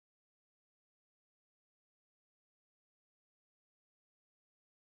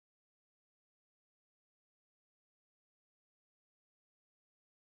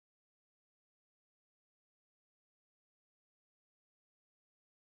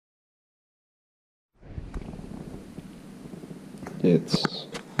It's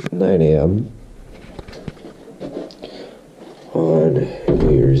 9 a.m. on New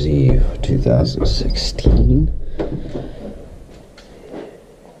Year's Eve 2016.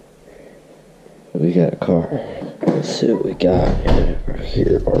 We got a car. Let's see what we got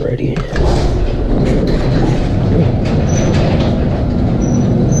here already.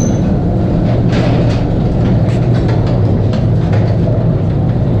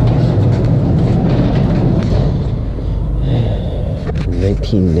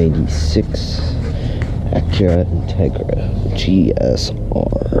 '96 Acura Integra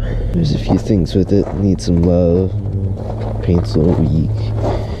GSR. There's a few things with it. Needs some love. Paint's a little weak,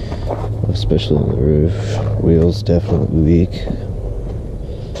 especially on the roof. Wheels definitely weak.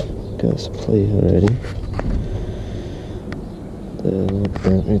 Got some plate already. The little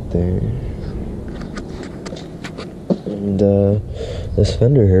dent right there. And this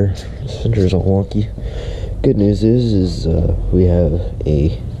fender here. This fender is all wonky. Good news is we have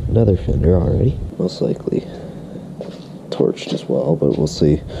another fender already, most likely torched as well, but we'll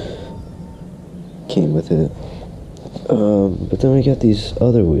see. Came with it. But then we got these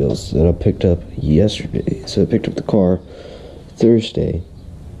other wheels that I picked up yesterday. So I picked up the car Thursday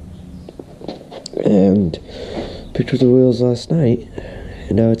and picked up the wheels last night,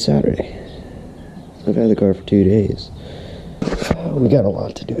 and now it's Saturday. I've had the car for 2 days. We got a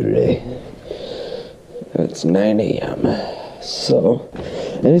lot to do today. It's 9 a.m. So,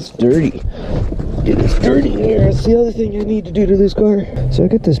 and it's dirty. It is dirty in here. That's the other thing I need to do to this car. So I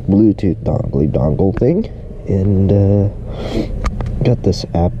got this Bluetooth dongle thing, and got this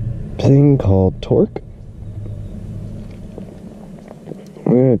app thing called Torque.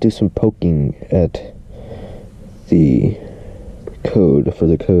 We're gonna do some poking at the code for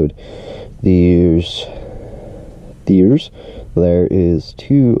the code. There is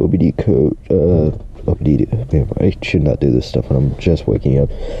two OBD code. Man, I should not do this stuff when I'm just waking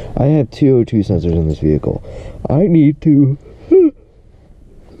up. I have two O2 sensors in this vehicle. I need to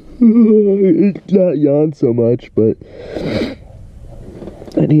not yawn so much, but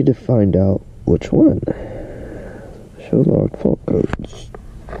I need to find out which one. Show log fault codes.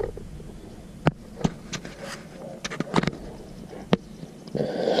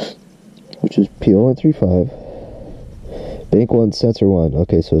 Which is P0135. Bank 1, sensor 1.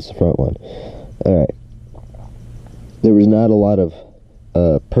 Okay, so it's the front one. Alright. There was not a lot of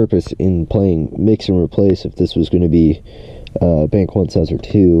purpose in playing mix and replace if this was going to be Bank 1 sensor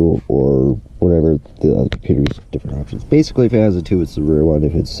 2 or whatever the other computer's different options. Basically, if it has a 2, it's the rear one.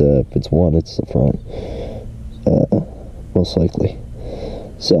 If it's 1, it's the front. Most likely.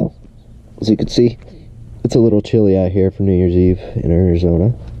 So, as you can see, it's a little chilly out here for New Year's Eve in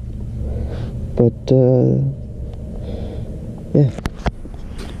Arizona. But, yeah.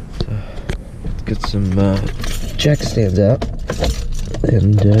 Let's get some jack stands out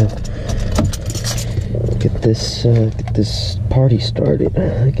and get this party started.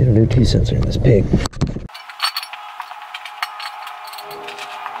 Get a new T sensor in this pig.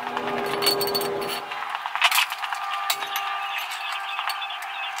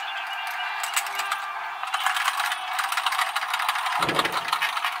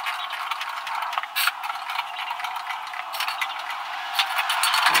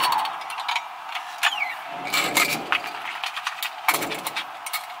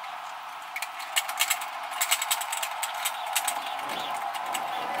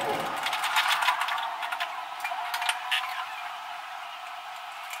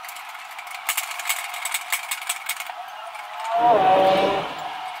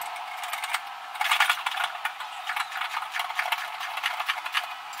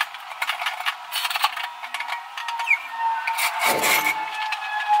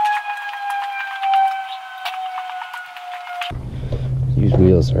 These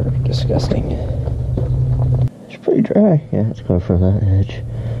wheels are disgusting. It's pretty dry. Yeah, it's coming from that edge.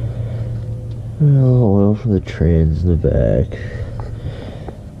 A little oil from the trans in the back.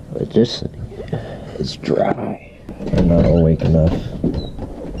 But this thing is dry. I'm not awake enough.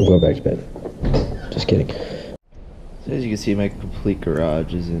 I'm going back to bed. Just kidding. So as you can see, my complete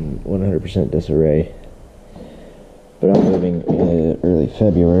garage is in 100% disarray. But I'm moving in early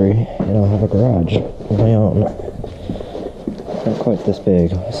February, and I'll have a garage of my own. Not quite this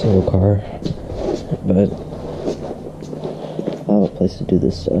big, a single car, but I'll have a place to do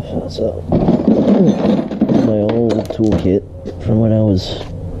this stuff. So, my old toolkit from when I was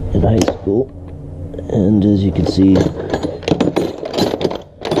in high school, and as you can see,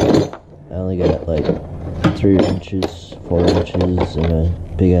 I only got like 3 inches, 4 inches, and a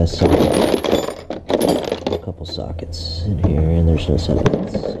big ass socket. A couple sockets in here, and there's no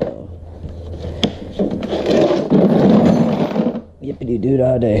sockets. So Dippity doo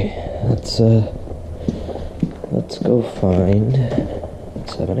dah day. Let's go find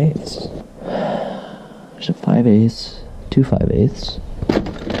 7/8. There's a 5/8, 2 5/8,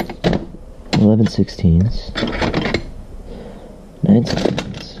 11/16,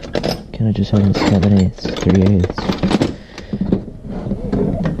 9/16. Can I just have a 7/8, 3/8?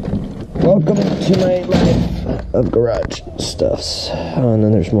 Welcome to my life of garage stuffs. Oh, and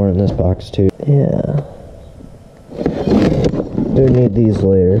then there's more in this box too. Yeah. Do need these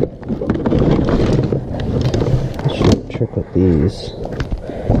later. I should trick with these.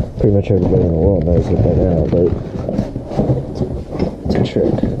 Pretty much everybody in the world knows it by now, but it's a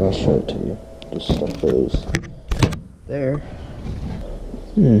trick. I'll show it to you. Just stuff those there.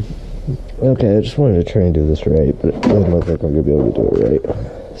 Okay, I just wanted to try and do this right, but it doesn't look like I'm gonna be able to do it right.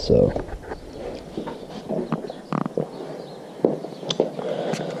 So.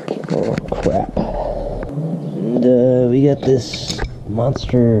 Oh crap. And we got this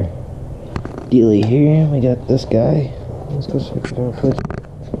monster dealie here. We got this guy. Let's go see if we can put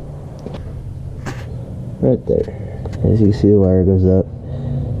right there. As you can see, the wire goes up.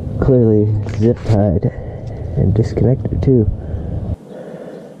 Clearly zip tied and disconnected too.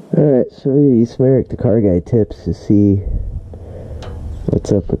 Alright, so we're gonna use some Eric the Car Guy tips to see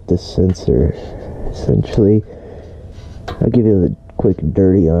what's up with this sensor. Essentially, I'll give you the quick and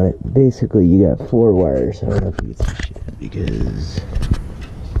dirty on it. Basically, you got 4 wires. I don't know if you can see shit because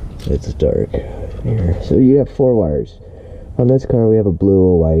it's dark here. So you have 4 wires. On this car, we have a blue,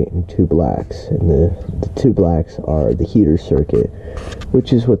 a white, and 2 blacks. And the 2 blacks are the heater circuit,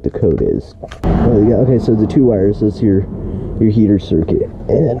 which is what the code is. Okay, so the 2 wires, that's your heater circuit.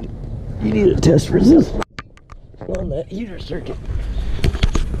 And you need to test resistance on that heater circuit.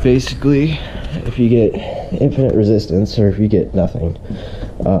 Basically, if you get infinite resistance, or if you get nothing,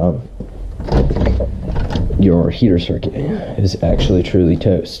 your heater circuit is actually truly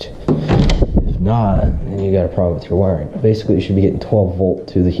toast. If not, then you got a problem with your wiring. Basically, you should be getting 12 volt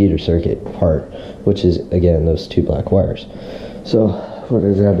to the heater circuit part, which is, again, those 2 black wires. So, we're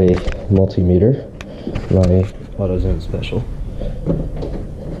going to grab a multimeter, my AutoZone Special,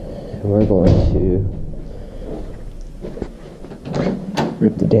 and we're going to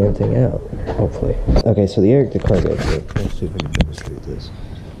rip the damn thing out, hopefully. Okay, so the Eric the Car Guy thing, let's see if I can demonstrate this.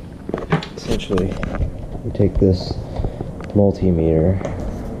 Essentially, you take this multimeter,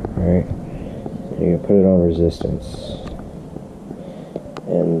 right, and you put it on resistance,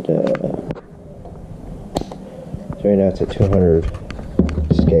 and so right now it's at 200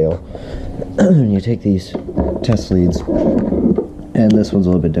 scale. You take these test leads, and this one's a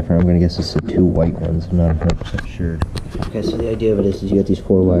little bit different. I'm going to guess it's the 2 white ones. I'm not 100% sure. Okay, so the idea of it is you got these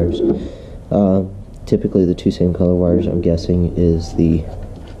 4 wires. Typically the 2 same color wires, I'm guessing, is the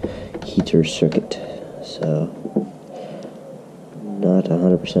heater circuit. So, not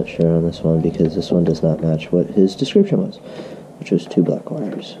 100% sure on this one because this one does not match what his description was, which was 2 black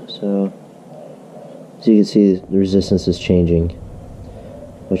wires. So, as you can see, the resistance is changing,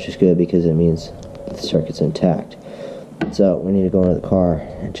 which is good because it means the circuit's intact. So, we need to go into the car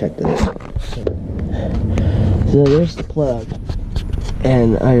and check this. So there's the plug,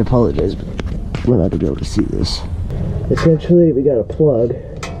 and I apologize, but we're not going to be able to see this. Essentially, we got a plug,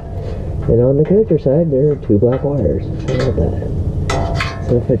 and on the connector side, there are 2 black wires. I love that.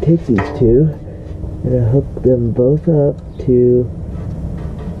 So if I take these 2, and I hook them both up to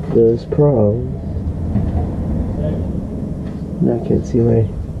those prongs, now I can't see my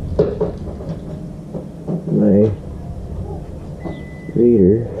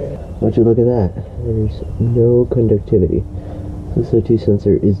reader. Why don't you look at that? There's no conductivity. This O2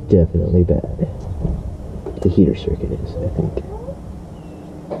 sensor is definitely bad. The heater circuit is, I think.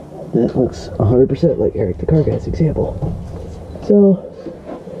 That looks 100% like Eric the Car Guy's example. So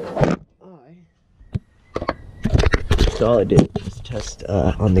all I did was test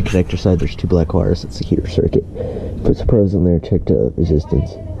on the connector side. There's 2 black wires. It's the heater circuit. Put some probes in there, checked the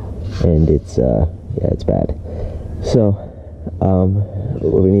resistance, and it's yeah, it's bad. So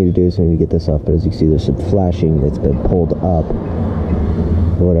what we need to do is we need to get this off, but as you can see, there's some flashing that's been pulled up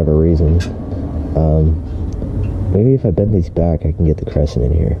for whatever reason. Maybe if I bend these back, I can get the crescent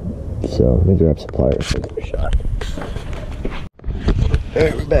in here. So let me grab some pliers and give it a shot.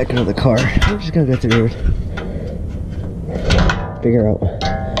 Alright, we're back into the car. We're just gonna go through it, figure out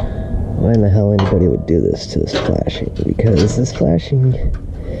why in the hell anybody would do this to this flashing, because this flashing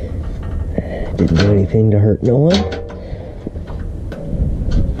didn't do anything to hurt no one.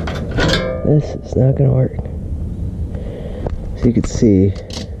 This is not gonna work. So you can see, I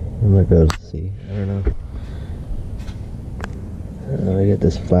might be able to see, I don't know. I get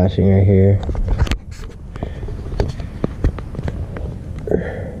this flashing right here.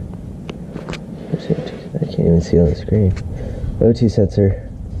 can't see on the screen. O2 sensor,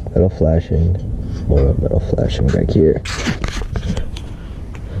 metal flashing, more metal flashing back here.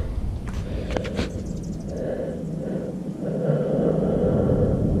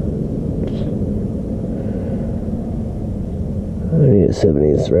 I need a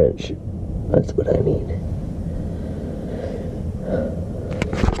 7/8 wrench. That's what I need.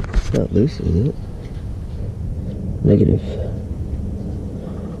 It's not loose, is it? Negative.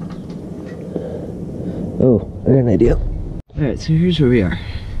 Oh, I got an idea. Alright, so here's where we are.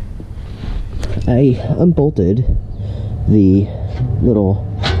 I unbolted the little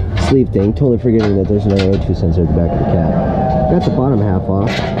sleeve thing, totally forgetting that there's another O2 sensor at the back of the cab. Got the bottom half off,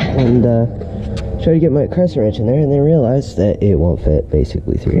 and tried to get my crescent wrench in there, and then realized that it won't fit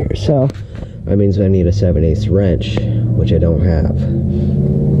basically through here. So that means I need a 7/8 wrench, which I don't have.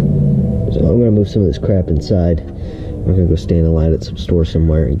 So I'm gonna move some of this crap inside. We're gonna go stand in line at some store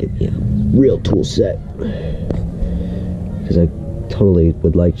somewhere and get me a real tool set. Because I totally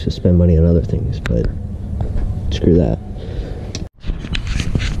would like to spend money on other things, but screw that.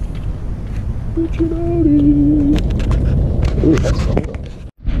 Ooh, that's cool.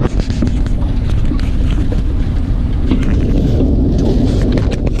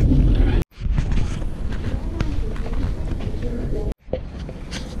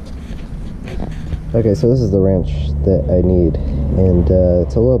 Okay, so this is the wrench that I need, and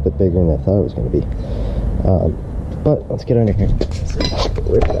it's a little bit bigger than I thought it was going to be. But let's get under here.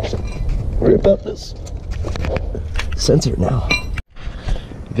 Rip out this sensor now.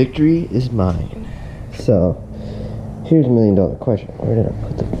 Victory is mine. So, here's $1 million question. Where did I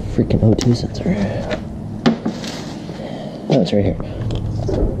put the freaking O2 sensor? Oh, it's right here.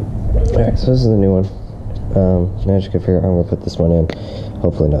 Alright, so this is the new one. Now I just gotta figure out how I'm going to put this one in.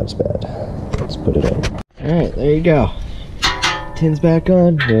 Hopefully not as bad. Let's put it in. Alright, there you go. Tin's back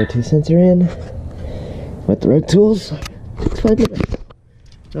on, the O2 sensor in. With the right tools, it's 5 minutes.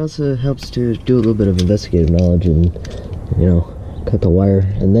 It also helps to do a little bit of investigative knowledge and, you know, cut the wire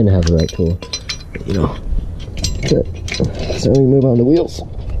and then have the right tool. You know, that's it. So we move on to wheels.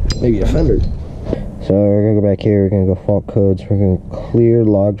 Maybe a fender. So we're gonna go back here, we're gonna go fault codes, we're gonna clear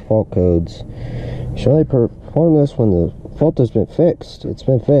logged fault codes. You should only perform this when the fault has been fixed. It's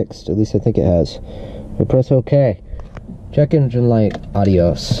been fixed, at least I think it has. We press OK. Check engine light,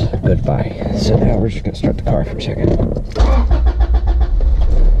 adios, goodbye. So now we're just gonna start the car for a second.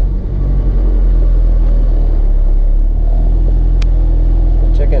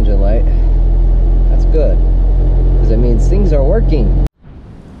 Check engine light. That's good, because that means things are working.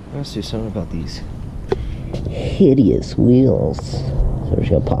 Let's do something about these hideous wheels. So we're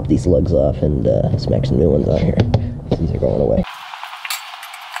just gonna pop these lugs off and smack some new ones on here. These are going away.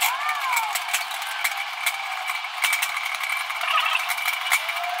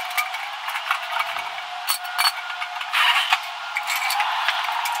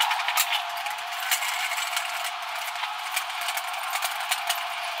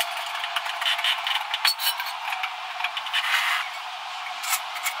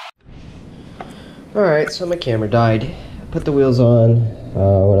 Alright, so my camera died. I put the wheels on.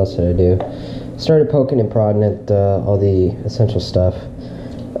 What else did I do? Started poking and prodding at all the essential stuff.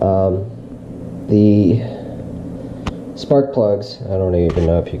 The spark plugs, I don't even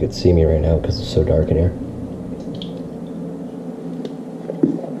know if you could see me right now because it's so dark in here.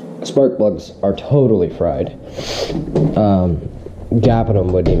 Spark plugs are totally fried. Gapping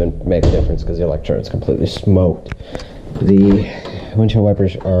them wouldn't even make a difference because the electrode's completely smoked. The windshield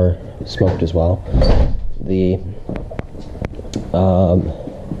wipers are smoked as well.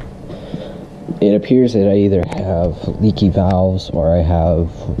 It appears that I either have leaky valves or I have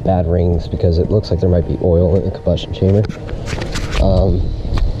bad rings because it looks like there might be oil in the combustion chamber,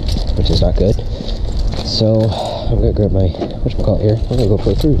 which is not good. So I'm gonna grab my, whatchamacallit here, I'm gonna go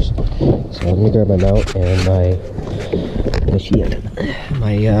for a cruise. So I'm gonna grab my mount and my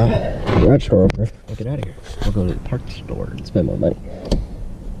garage door opener. We'll get out of here. We'll go to the parts store and spend more money.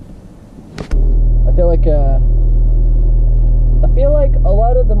 I feel like a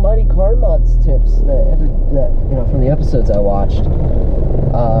lot of the Mighty Car Mods tips that you know, from the episodes I watched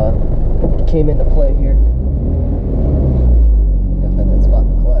came into play here. Gotta find that spot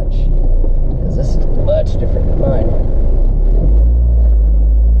in the clutch, because this is much different than mine.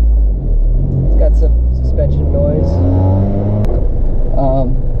 It's got some suspension noise.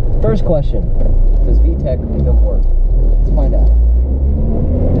 First question, does VTEC even work? Let's find out.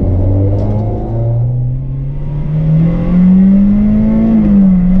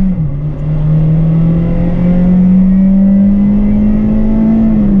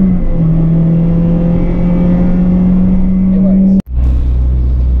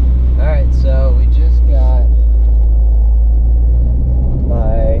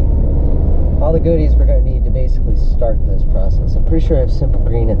 sure I have simple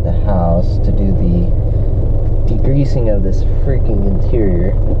green at the house to do the degreasing of this freaking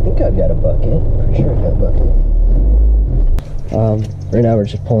interior. I think I've got a bucket. Pretty sure I've got a bucket. Right now we're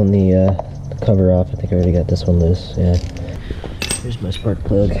just pulling the cover off. I think I already got this one loose. Yeah. Here's my spark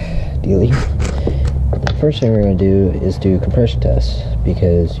plug dealie. The first thing we're going to do is do compression tests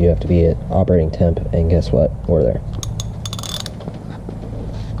because you have to be at operating temp, and guess what? We're there.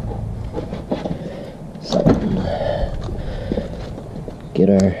 So, get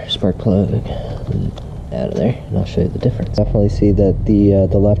our spark plug out of there, and I'll show you the difference. Definitely see that the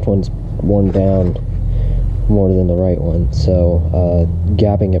left one's worn down more than the right one, so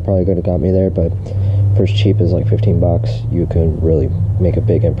gapping it probably could have got me there, but for as cheap as like 15 bucks, you can really make a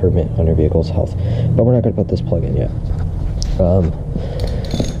big improvement on your vehicle's health. But we're not going to put this plug in yet. We're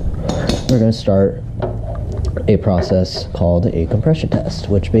going to start a process called a compression test,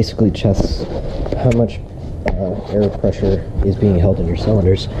 which basically checks how much air pressure is being held in your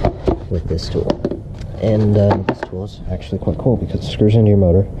cylinders with this tool. And this tool is actually quite cool because it screws into your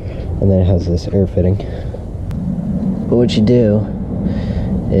motor, and then it has this air fitting. But what you do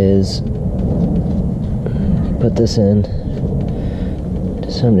is put this in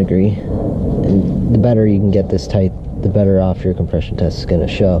to some degree, and the better you can get this tight, the better off your compression test is going to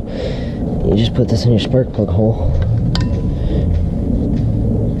show. You just put this in your spark plug hole.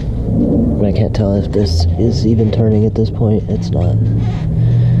 I can't tell if this is even turning at this point. It's not.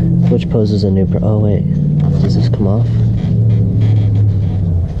 Which poses a new oh wait, does this come off?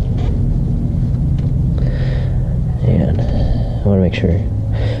 And I want to make sure.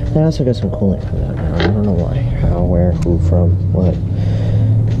 I also got some coolant coming out now. I don't know why, how, where, who, from, what.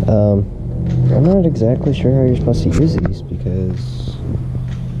 I'm not exactly sure how you're supposed to use these because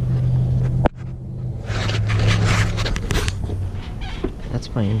that's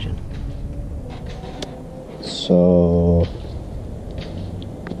my engine. So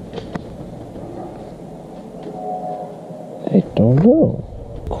I don't know.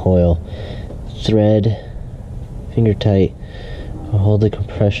 Coil, thread, finger tight. Hold the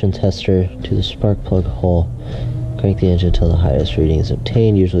compression tester to the spark plug hole. Crank the engine until the highest reading is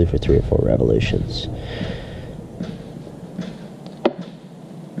obtained, usually for 3 or 4 revolutions.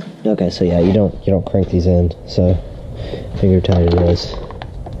 Okay, so yeah, you don't crank these in, so finger tight it is.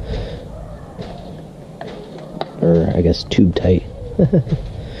 Or I guess tube tight.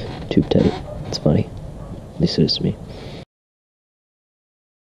 Tube tight. It's funny. At least it is to me.